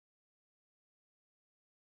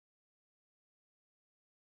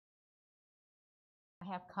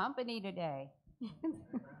have company today.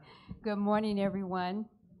 Good morning, everyone.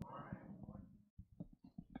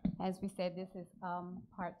 As we said, this is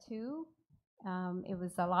part two. It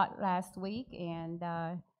was a lot last week, and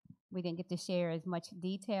we didn't get to share as much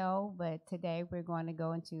detail, but today we're going to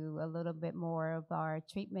go into a little bit more of our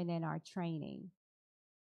treatment and our training.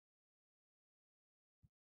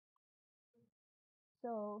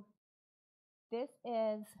 So this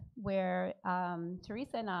is where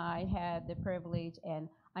Teresa and I had the privilege, and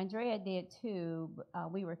Andrea did too.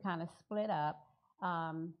 We were kind of split up,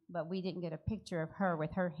 but we didn't get a picture of her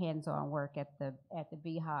with her hands-on work at the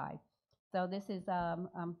Beehive. So this is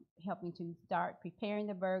helping to start preparing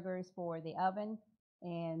the burgers for the oven.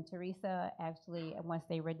 And Teresa actually, once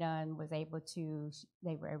they were done, they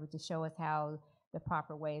were able to show us how the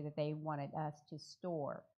proper way that they wanted us to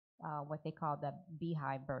store what they call the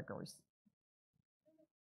Beehive burgers.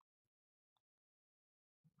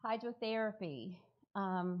 Hydrotherapy.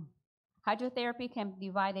 Hydrotherapy can be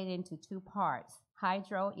divided into two parts.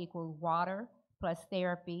 Hydro equals water plus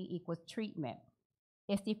therapy equals treatment.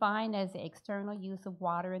 It's defined as the external use of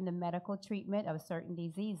water in the medical treatment of certain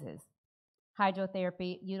diseases.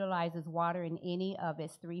 Hydrotherapy utilizes water in any of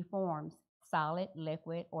its three forms, solid,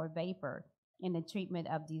 liquid, or vapor, in the treatment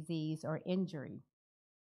of disease or injury.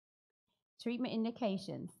 Treatment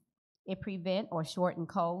indications. It prevent or shorten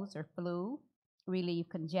colds or flu, relieve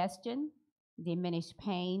congestion, diminish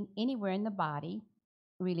pain anywhere in the body,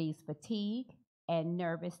 relieves fatigue, and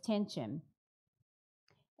nervous tension.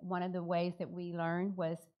 One of the ways that we learned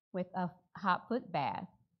was with a hot foot bath,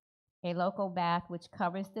 a local bath which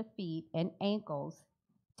covers the feet and ankles.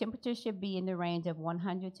 Temperature should be in the range of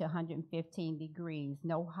 100 to 115 degrees,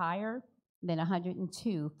 no higher than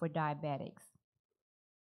 102 for diabetics.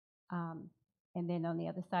 And then on the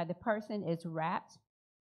other side, the person is wrapped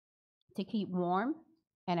to keep warm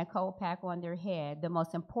and a cold pack on their head. The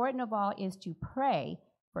most important of all is to pray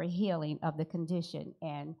for healing of the condition.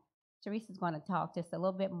 And Teresa's going to talk just a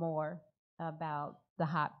little bit more about the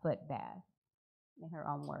hot foot bath in her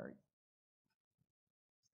own words.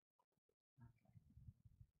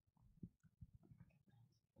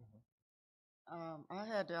 I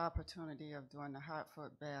had the opportunity of doing the hot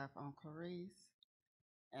foot bath on Clarice.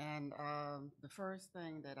 And the first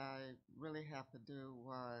thing that I really have to do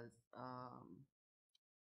was,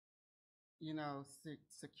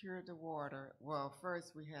 secure the water. Well,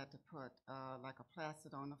 first we had to put like a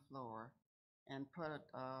plastic on the floor and put,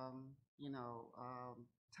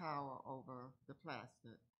 towel over the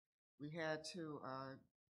plastic. We had to,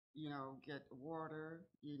 get water,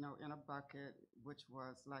 in a bucket, which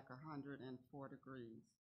was like 104 degrees.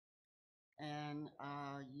 And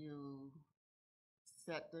you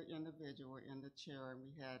set the individual in the chair, and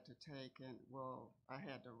we had to take I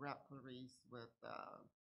had to wrap Clarice with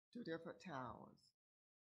two different towels,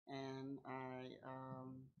 and I,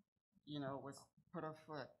 was put a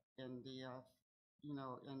foot in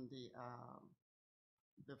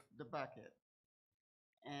the bucket,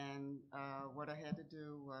 and what I had to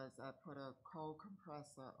do was I put a cold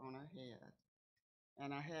compressor on her head,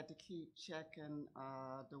 and I had to keep checking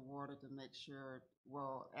the water to make sure,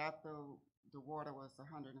 after the water was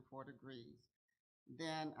 104 degrees,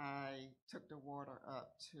 then I took the water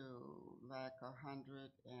up to like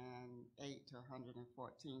 108 to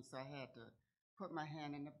 114. So I had to put my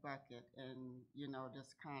hand in the bucket and,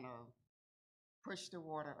 just kind of push the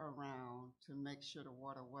water around to make sure the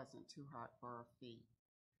water wasn't too hot for her feet.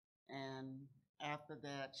 And after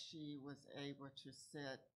that, she was able to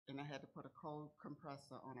sit, and I had to put a cold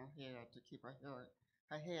compressor on her head to keep her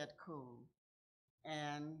head cool.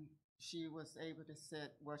 And she was able to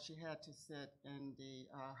sit, she had to sit in the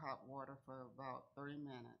hot water for about 30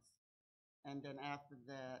 minutes. And then after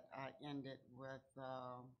that, I ended with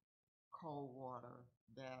cold water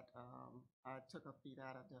that I took her feet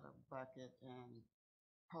out of the bucket and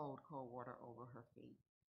poured cold water over her feet.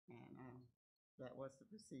 And that was the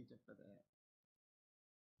procedure for that.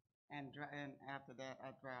 And after that,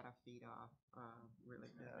 I dried her feet off really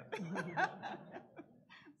good.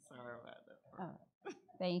 Sorry about that.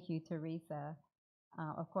 Thank you, Teresa.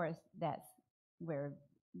 Of course, that's where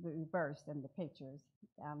we reversed in the pictures.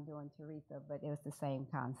 I'm doing Teresa, but it was the same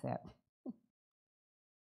concept.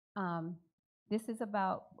 This is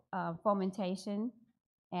about fomentation,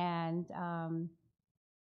 and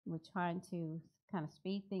we're trying to kind of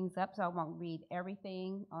speed things up, so I won't read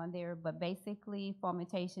everything on there, but basically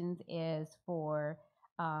fomentations is for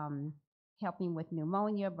helping with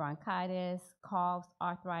pneumonia, bronchitis, coughs,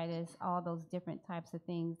 arthritis, all those different types of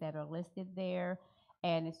things that are listed there.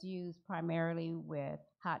 And it's used primarily with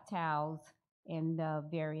hot towels in the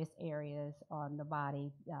various areas on the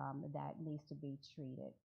body that needs to be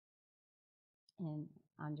treated. And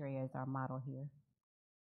Andrea is our model here.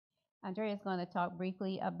 Andrea is going to talk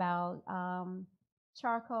briefly about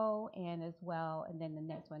charcoal and as well, and then the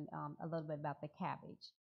next one, a little bit about the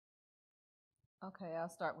cabbage. Okay, I'll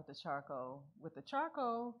start with the charcoal. With the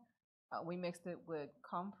charcoal, we mixed it with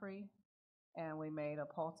comfrey and we made a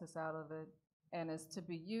poultice out of it. And it's to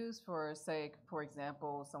be used for, say, for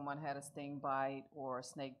example, someone had a sting bite or a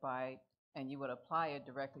snake bite, and you would apply it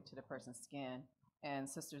directly to the person's skin. And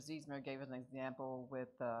Sister Ziesmer gave us an example with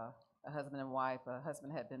a husband and wife. A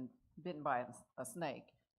husband had been bitten by a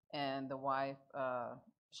snake, and the wife,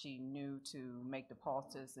 she knew to make the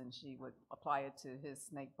poultice, and she would apply it to his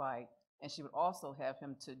snake bite, and she would also have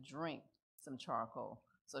him to drink some charcoal.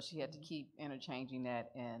 So she had to keep interchanging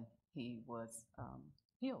that, and he was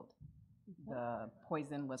healed. The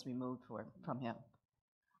poison was removed from him.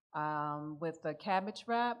 With the cabbage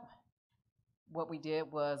wrap, what we did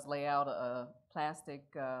was lay out a plastic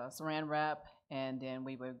saran wrap, and then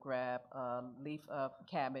we would grab a leaf of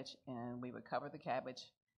cabbage, and we would cover the cabbage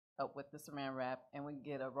up with the saran wrap, and we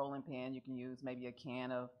get a rolling pin. You can use maybe a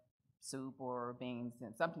can of soup or beans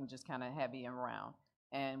and something just kind of heavy and round.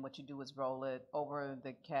 And what you do is roll it over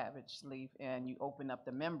the cabbage leaf, and you open up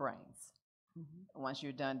the membranes. Once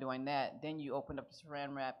you're done doing that, then you open up the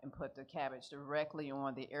saran wrap and put the cabbage directly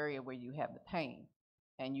on the area where you have the pain.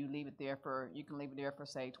 And you leave it there you can leave it there for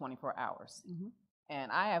say 24 hours.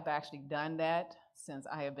 And I have actually done that since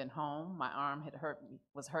I have been home. My arm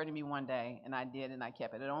was hurting me one day, and I did, and I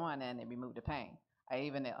kept it on, and it removed the pain. I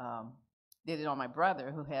even did it on my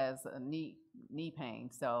brother who has a knee pain.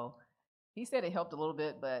 So he said it helped a little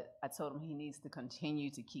bit, but I told him he needs to continue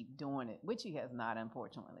to keep doing it, which he has not,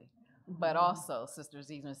 unfortunately. But also, Sister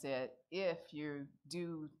Ziesman said, if you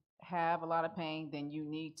do have a lot of pain, then you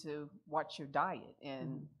need to watch your diet.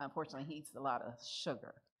 And unfortunately, he eats a lot of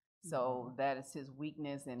sugar. So that is his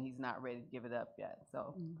weakness, and he's not ready to give it up yet.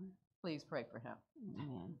 So please pray for him.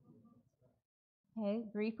 Amen. Okay,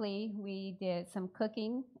 briefly, we did some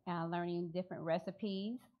cooking, learning different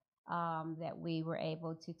recipes that we were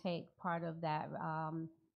able to take part of that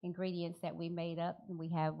ingredients that we made up. We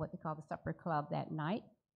have what they call the supper club that night,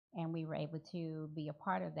 and we were able to be a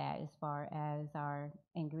part of that as far as our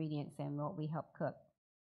ingredients and what we help cook.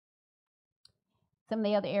 Some of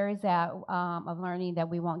the other areas that, of learning that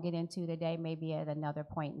we won't get into today, maybe at another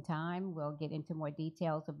point in time. We'll get into more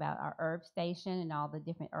details about our herb station and all the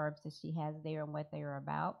different herbs that she has there and what they are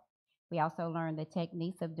about. We also learned the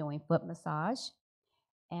techniques of doing foot massage,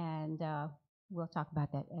 and we'll talk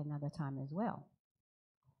about that at another time as well.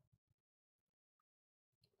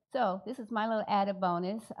 So this is my little added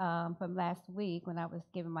bonus from last week when I was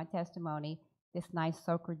giving my testimony. This nice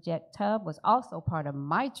Jet tub was also part of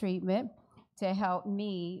my treatment to help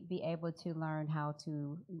me be able to learn how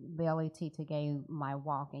to ability to gain my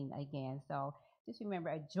walking again. So just remember,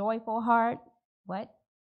 a joyful heart, what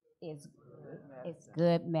is good? It's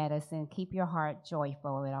good medicine. Keep your heart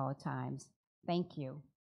joyful at all times. Thank you.